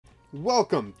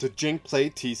Welcome to Jank Play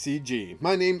TCG.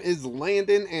 My name is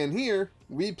Landon, and here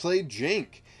we play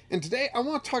Jank. And today I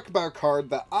want to talk about a card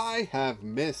that I have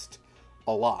missed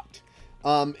a lot.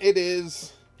 It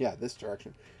is, this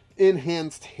direction.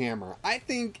 Enhanced Hammer. I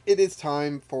think it is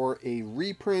time for a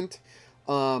reprint.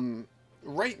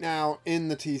 Right now in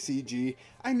the TCG,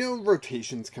 I know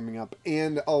rotation's coming up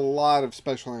and a lot of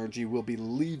special energy will be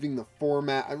leaving the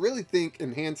format. I really think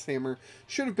Enhanced Hammer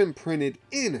should have been printed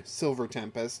in Silver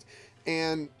Tempest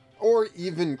or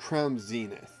even Crown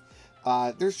Zenith.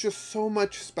 There's just so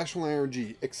much special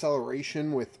energy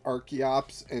acceleration with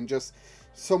Archeops and just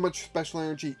so much special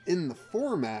energy in the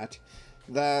format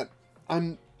that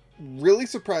I'm really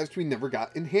surprised we never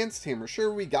got Enhanced Hammer.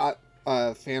 Sure, we got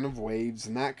Fan of Waves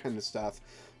and that kind of stuff,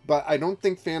 but I don't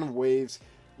think Fan of Waves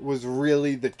was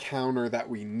really the counter that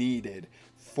we needed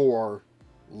for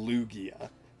Lugia.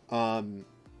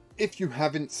 If you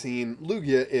haven't seen,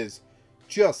 Lugia is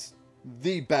just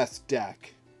the best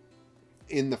deck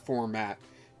in the format,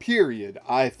 period,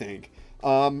 I think.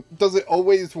 Does it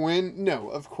always win? No,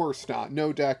 of course not.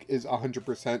 No deck is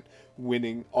 100%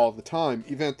 winning all the time,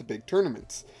 even at the big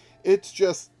tournaments. It's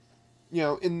just, you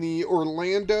know, in the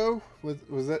Orlando,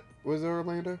 was it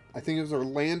Orlando? I think it was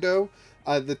Orlando.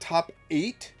 The top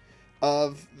 8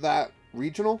 of that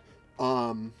regional,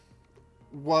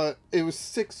 it was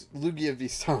 6 Lugia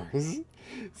V-Stars.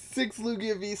 6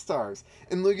 Lugia V-Stars.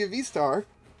 And Lugia V-Star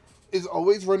is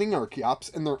always running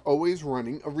Archeops, and they're always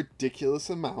running a ridiculous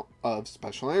amount of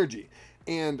special energy.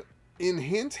 And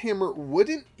Enhanced Hammer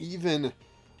wouldn't even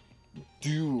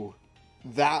do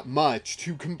that much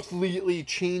to completely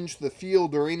change the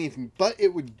field or anything, but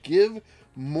it would give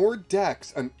more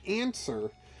decks an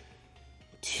answer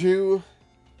to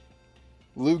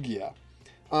Lugia.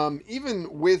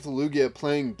 Even with Lugia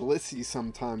playing Blissey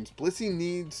sometimes, Blissey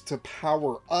needs to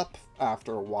power up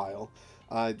after a while,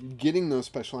 getting those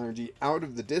special energy out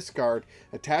of the discard,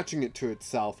 attaching it to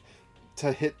itself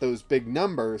to hit those big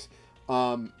numbers.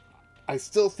 I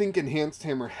still think Enhanced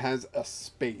Hammer has a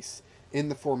space in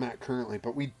the format currently,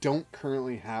 but we don't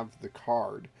currently have the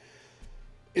card.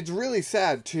 It's really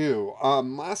sad too.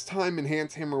 Last time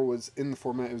Enhanced Hammer was in the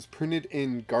format, it was printed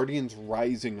in Guardians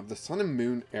Rising of the Sun and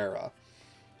Moon era.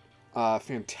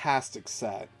 Fantastic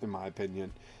set, in my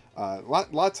opinion.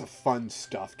 Lots of fun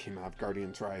stuff came out of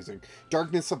Guardians Rising.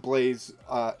 Darkness Ablaze,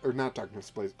 or not Darkness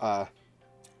Ablaze,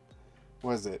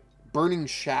 what is it? Burning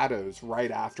Shadows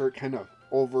right after it kind of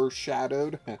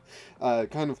overshadowed,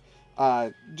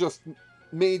 just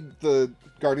made the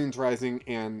Guardians Rising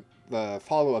and the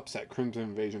follow-up set, Crimson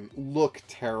Invasion, look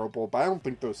terrible, but I don't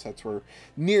think those sets were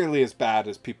nearly as bad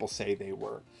as people say they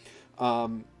were.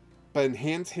 But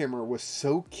Enhanced Hammer was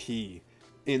so key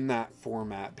in that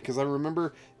format, because I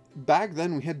remember back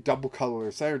then we had double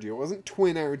colorless energy. It wasn't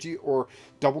twin energy or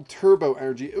double turbo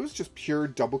energy, it was just pure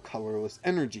double colorless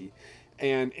energy.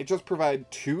 And it just provided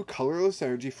 2 colorless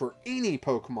energy for any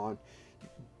Pokemon,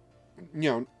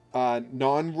 you know,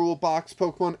 non-rule box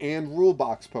Pokemon and rule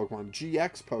box Pokemon,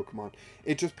 GX Pokemon.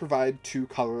 It just provided 2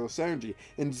 colorless energy.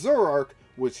 And Zoroark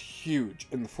was huge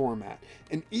in the format.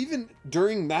 And even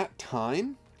during that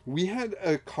time, we had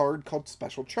a card called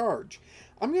Special Charge.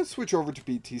 I'm going to switch over to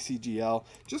ptcgl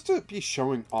just to be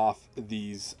showing off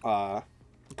these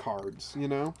cards, you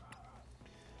know?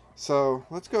 So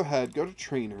let's go ahead, go to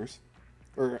Trainers.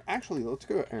 Or actually, let's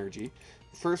go to Energy.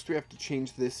 First, we have to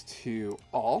change this to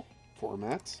all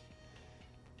formats.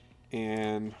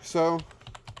 And so,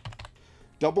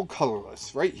 double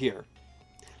colorless right here.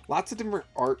 Lots of different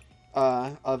art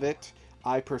of it.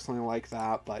 I personally like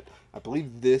that, but I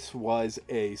believe this was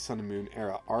a Sun and Moon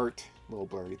era art. A little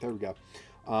blurry. There we go.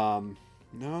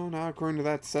 No, not according to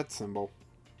that set symbol.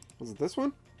 Was it this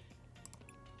one?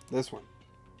 This one.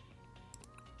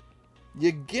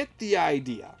 You get the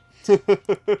idea.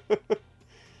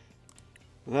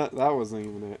 that wasn't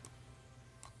even it.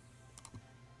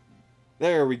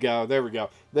 There we go. There we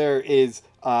go. There is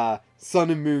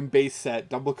Sun and Moon base set,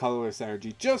 double colorless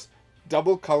energy. Just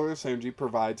double colorless energy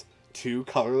provides 2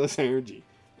 colorless energy.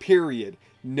 Period.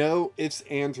 No ifs,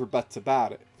 ands, or buts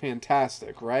about it.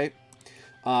 Fantastic, right?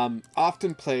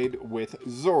 Often played with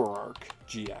Zoroark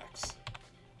GX.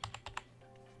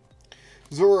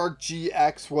 Zoroark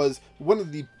GX was one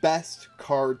of the best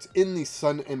cards in the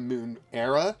Sun and Moon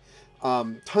era.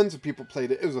 Tons of people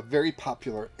played it. It was a very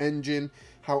popular engine.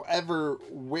 However,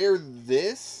 where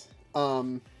this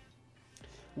was,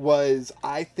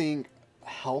 I think,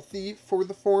 healthy for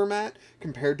the format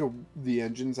compared to the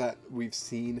engines that we've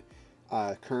seen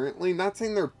currently. Not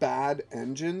saying they're bad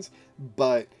engines,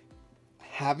 but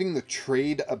having the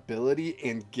trade ability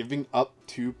and giving up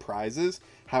 2 prizes.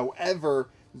 However,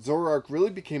 Zoroark really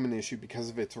became an issue because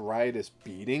of its riotous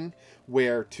beating,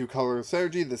 where 2 colorless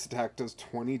energy, this attack does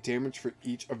 20 damage for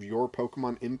each of your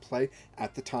Pokemon in play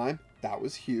at the time. That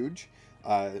was huge.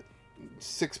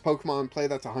 6 Pokemon in play,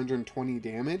 that's 120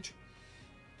 damage.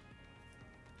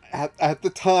 At the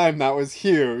time, that was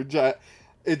huge.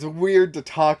 It's weird to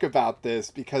talk about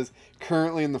this because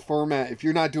currently in the format, if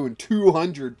you're not doing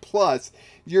 200 plus,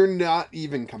 you're not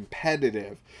even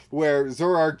competitive. Where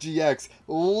Zoroark GX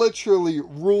literally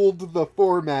ruled the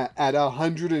format at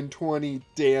 120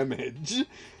 damage.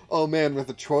 Oh man, with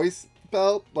a choice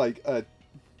belt, like a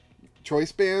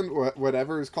choice band,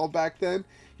 whatever it was called back then,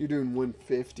 you're doing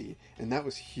 150. And that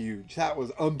was huge. That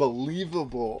was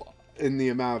unbelievable in the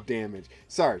amount of damage.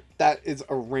 Sorry, that is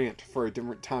a rant for a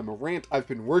different time. A rant I've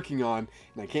been working on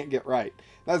and I can't get right.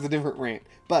 That's a different rant.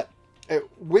 But it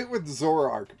went with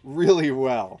Zoroark really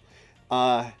well.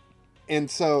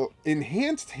 And so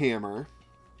Enhanced Hammer,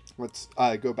 let's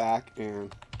go back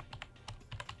and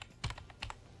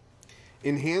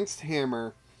Enhanced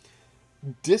Hammer,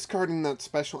 discarding that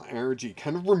special energy,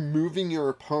 kind of removing your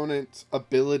opponent's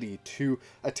ability to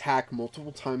attack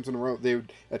multiple times in a row. They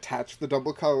would attach the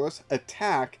double colorless,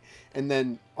 attack, and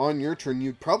then on your turn,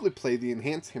 you'd probably play the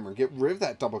Enhanced Hammer, get rid of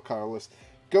that double colorless,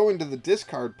 go into the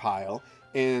discard pile,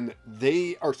 and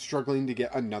they are struggling to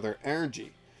get another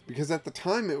energy. Because at the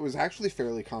time, it was actually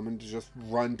fairly common to just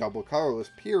run double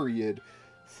colorless, period,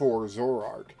 for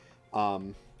Zoroark.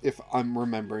 If I'm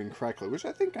remembering correctly, which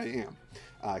I think I am.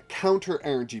 Counter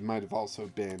energy might have also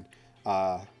been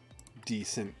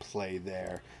decent play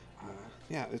there.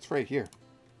 Yeah, it's right here.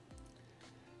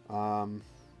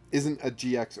 Isn't a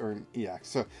GX or an EX.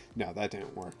 So, no, that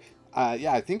didn't work.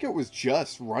 Yeah, I think it was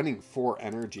just running 4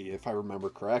 energy, if I remember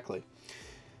correctly.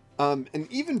 And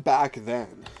even back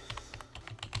then,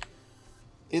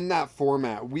 in that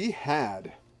format, we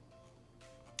had...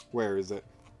 Where is it?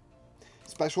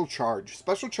 Special Charge.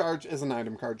 Special Charge is an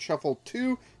item card. Shuffle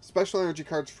 2 special energy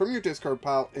cards from your discard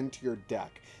pile into your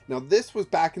deck. Now this was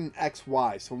back in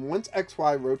XY, so once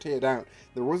XY rotated out,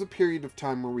 there was a period of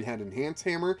time where we had Enhanced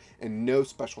Hammer and no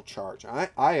Special Charge.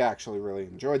 I actually really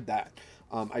enjoyed that.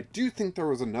 I do think there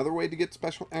was another way to get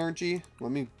special energy.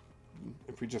 Let me,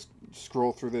 if we just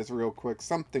scroll through this real quick,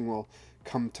 something will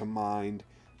come to mind.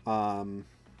 I'm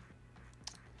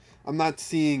not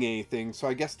seeing anything, so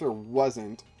I guess there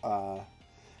wasn't.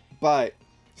 But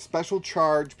Special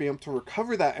Charge, being able to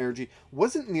recover that energy,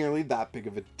 wasn't nearly that big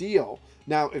of a deal.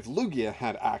 Now, if Lugia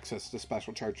had access to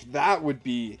Special Charge, that would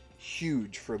be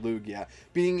huge for Lugia.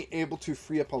 Being able to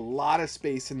free up a lot of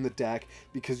space in the deck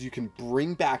because you can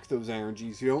bring back those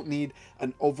energies. You don't need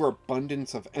an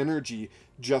overabundance of energy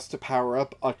just to power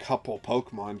up a couple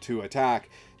Pokemon to attack.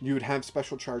 You would have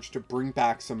Special Charge to bring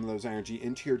back some of those energy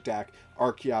into your deck,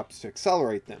 Archeops to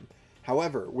accelerate them.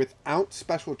 However, without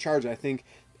Special Charge, I think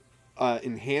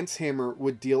Enhanced Hammer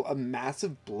would deal a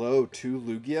massive blow to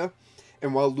Lugia.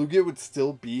 And while Lugia would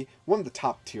still be one of the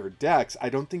top tier decks, I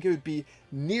don't think it would be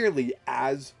nearly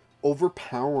as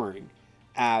overpowering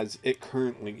as it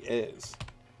currently is.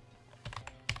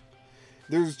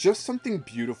 There's just something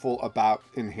beautiful about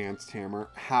Enhanced Hammer,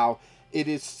 how it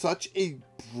is such a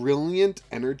brilliant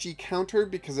energy counter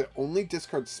because it only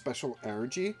discards special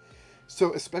energy.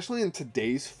 So especially in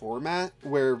today's format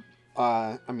where,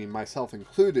 I mean, myself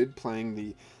included, playing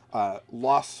the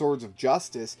Lost Swords of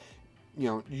Justice, you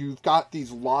know, you've got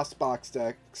these Lost Box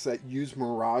decks that use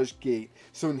Mirage Gate.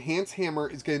 So Enhanced Hammer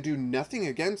is going to do nothing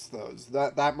against those.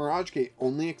 That Mirage Gate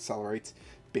only accelerates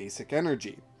basic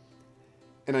energy.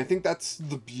 And I think that's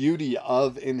the beauty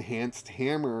of Enhanced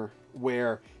Hammer,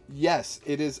 where, yes,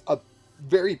 it is a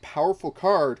very powerful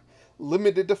card,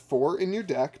 limited to 4 in your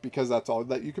deck, because that's all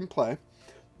that you can play,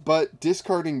 but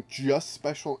discarding just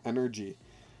special energy.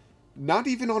 Not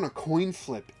even on a coin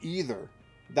flip, either.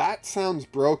 That sounds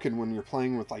broken when you're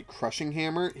playing with, like, Crushing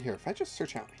Hammer. Here, if I just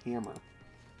search out Hammer,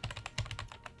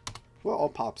 well, all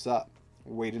pops up.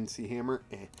 Wait and see Hammer.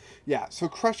 Yeah, so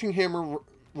Crushing Hammer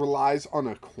relies on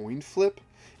a coin flip,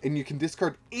 and you can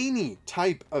discard any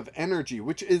type of energy,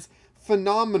 which is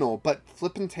phenomenal, but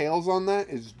flipping tails on that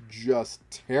is just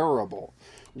terrible.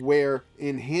 Where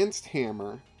Enhanced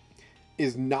Hammer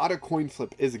is not a coin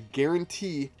flip, is a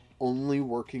guarantee only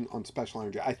working on special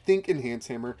energy. I think Enhanced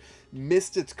Hammer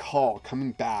missed its call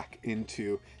coming back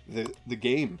into the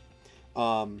game.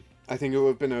 I think it would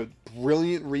have been a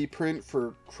brilliant reprint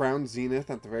for Crown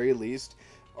Zenith at the very least,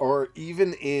 or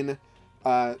even in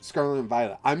Scarlet and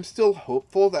Violet. I'm still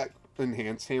hopeful that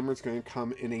Enhanced Hammer is going to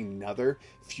come in another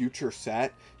future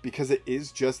set because it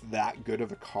is just that good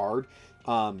of a card.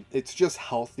 It's just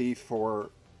healthy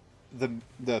for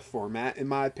the format, in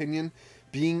my opinion.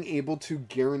 Being able to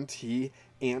guarantee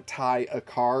anti a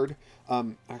card.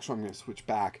 Actually, I'm going to switch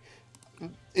back.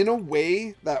 In a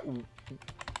way that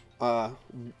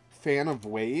Fan of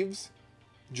Waves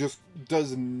just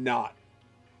does not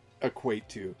equate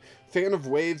to. Fan of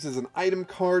Waves is an item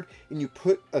card, and you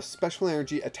put a special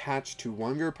energy attached to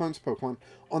one of your opponent's Pokemon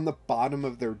on the bottom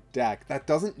of their deck. That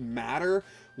doesn't matter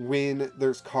when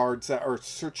there's cards that are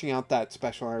searching out that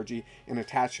special energy and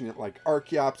attaching it, like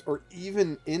Archeops, or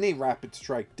even in a Rapid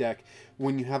Strike deck,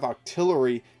 when you have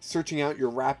Octillery searching out your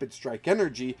Rapid Strike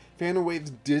energy. Fan of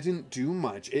Waves didn't do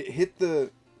much. It hit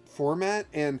the format,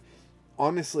 and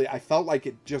honestly, I felt like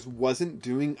it just wasn't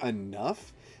doing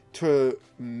enough to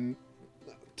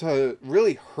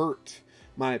really hurt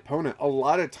my opponent. A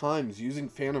lot of times using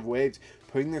Fan of Waves,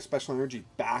 putting their special energy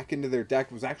back into their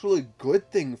deck was actually a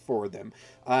good thing for them.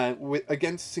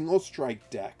 Against single strike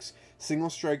decks. Single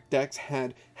strike decks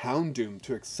had Houndoom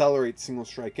to accelerate single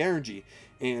strike energy,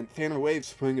 and Fan of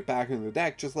Waves, putting it back into the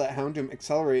deck, just let Houndoom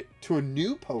accelerate to a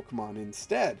new Pokemon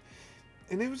instead.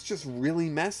 And it was just really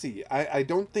messy. I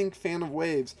don't think Fan of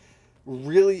Waves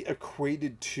really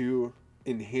equated to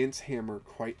Enhanced Hammer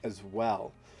quite as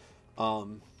well.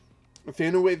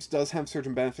 Fan of Waves does have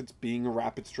certain benefits. Being a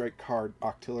Rapid Strike card,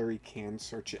 Octillery can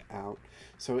search it out,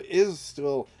 so it is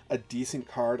still a decent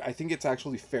card. I think it's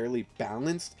actually fairly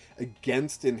balanced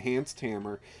against Enhanced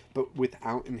Hammer, but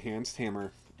without Enhanced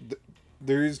Hammer,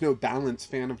 there is no balance.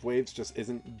 Fan of Waves just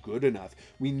isn't good enough.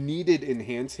 We needed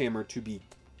Enhanced Hammer to be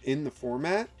in the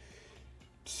format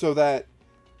so that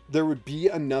there would be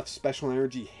enough special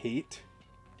energy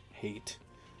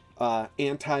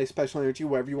anti-special energy,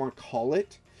 whatever you want to call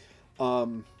it,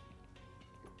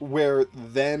 where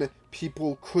then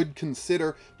people could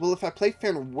consider, well, if I play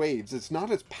Fan of Waves, it's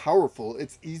not as powerful,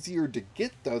 it's easier to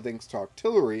get though thanks to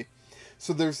Octillery,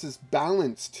 so there's this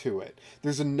balance to it.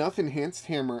 There's enough Enhanced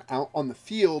Hammer out on the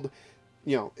field,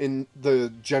 you know, in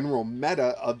the general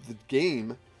meta of the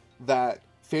game, that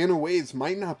Fan of Waves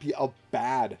might not be a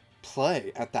bad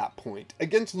play at that point.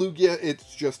 Against Lugia,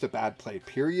 it's just a bad play,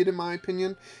 period, in my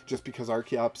opinion, just because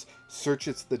Archeops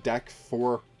searches the deck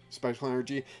for special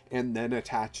energy and then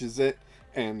attaches it,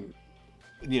 and,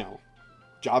 you know,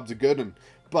 job's a good one.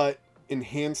 But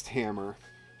Enhanced Hammer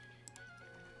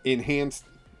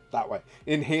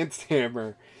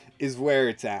is where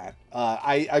it's at.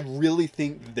 I really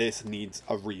think this needs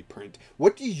a reprint.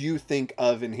 What do you think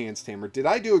of Enhanced Hammer? Did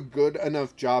I do a good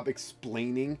enough job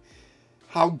explaining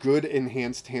how good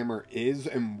Enhanced Hammer is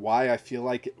and why I feel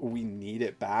like we need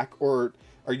it back? Or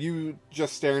are you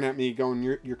just staring at me going,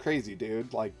 you're crazy,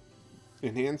 dude? Like,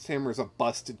 Enhanced Hammer is a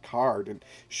busted card and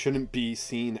shouldn't be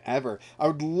seen ever. I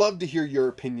would love to hear your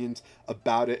opinions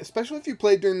about it, especially if you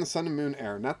played during the Sun and Moon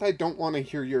era. Not that I don't want to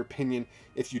hear your opinion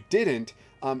if you didn't.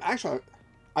 Actually,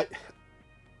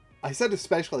 I said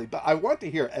especially, but I want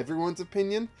to hear everyone's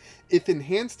opinion. If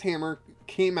Enhanced Hammer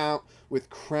came out with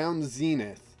Crown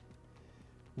Zenith,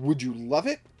 would you love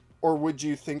it, or would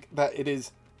you think that it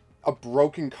is a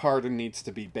broken card and needs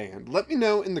to be banned? Let me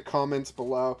know in the comments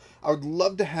below. I would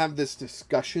love to have this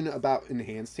discussion about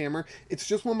Enhanced Hammer. It's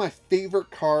just one of my favorite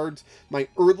cards. My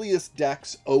earliest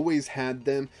decks always had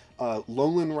them.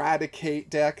 Alolan Raticate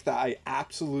deck that I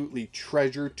absolutely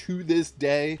treasure to this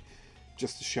day,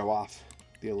 just to show off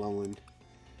the Alolan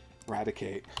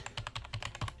Raticate.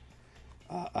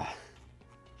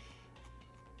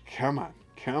 Come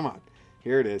on.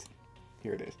 Here it is.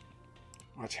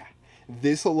 Watch out.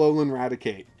 This Alolan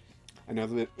Raticate. I know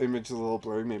the image is a little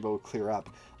blurry, maybe it'll clear up.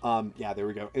 Yeah, there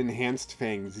we go. Enhanced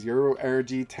Fang. 0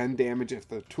 energy, 10 damage if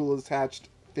the tool is attached,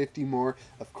 50 more.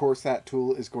 Of course, that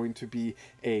tool is going to be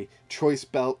a choice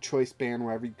belt, choice band,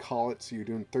 whatever you call it, so you're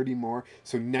doing 30 more.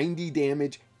 So 90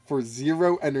 damage for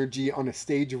 0 energy on a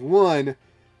stage 1.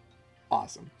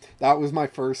 Awesome. That was my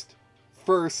first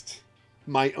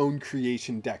my own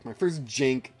creation deck. My first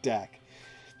Jank deck.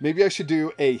 Maybe I should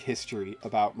do a history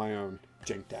about my own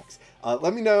Jank decks.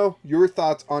 Let me know your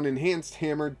thoughts on Enhanced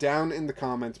Hammer down in the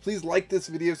comments. Please like this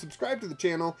video, subscribe to the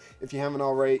channel if you haven't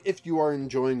already, if you are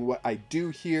enjoying what I do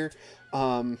here.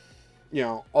 You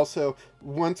know, also,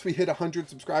 once we hit 100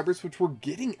 subscribers, which we're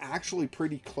getting actually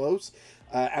pretty close,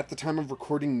 at the time of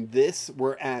recording this,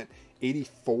 we're at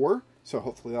 84, so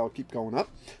hopefully that'll keep going up.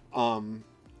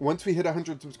 Once we hit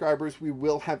 100 subscribers, we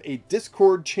will have a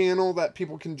Discord channel that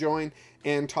people can join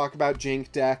and talk about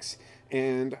Jank decks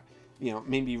and, you know,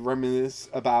 maybe reminisce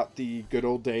about the good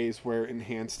old days where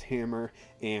Enhanced Hammer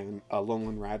and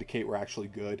Alolan Raticate were actually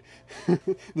good.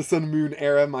 The Sun and Moon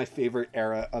era, my favorite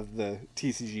era of the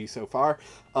TCG so far.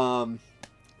 I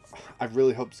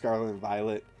really hope Scarlet and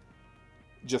Violet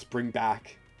just bring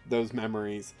back those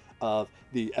memories of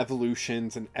the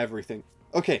evolutions and everything.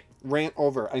 Okay, rant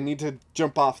over. I need to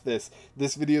jump off this.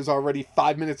 This video is already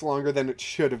 5 minutes longer than it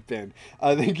should have been.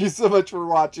 Thank you so much for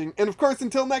watching. And of course,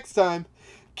 until next time,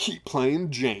 keep playing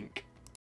Jank.